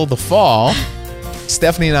until the fall,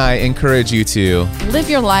 Stephanie and I encourage you to live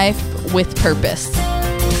your life with purpose.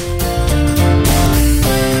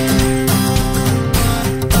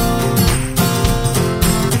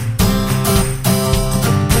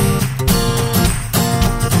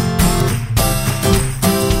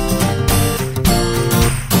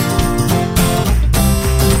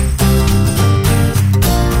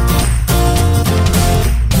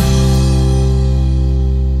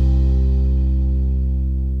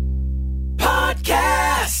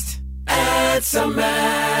 It's a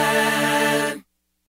man.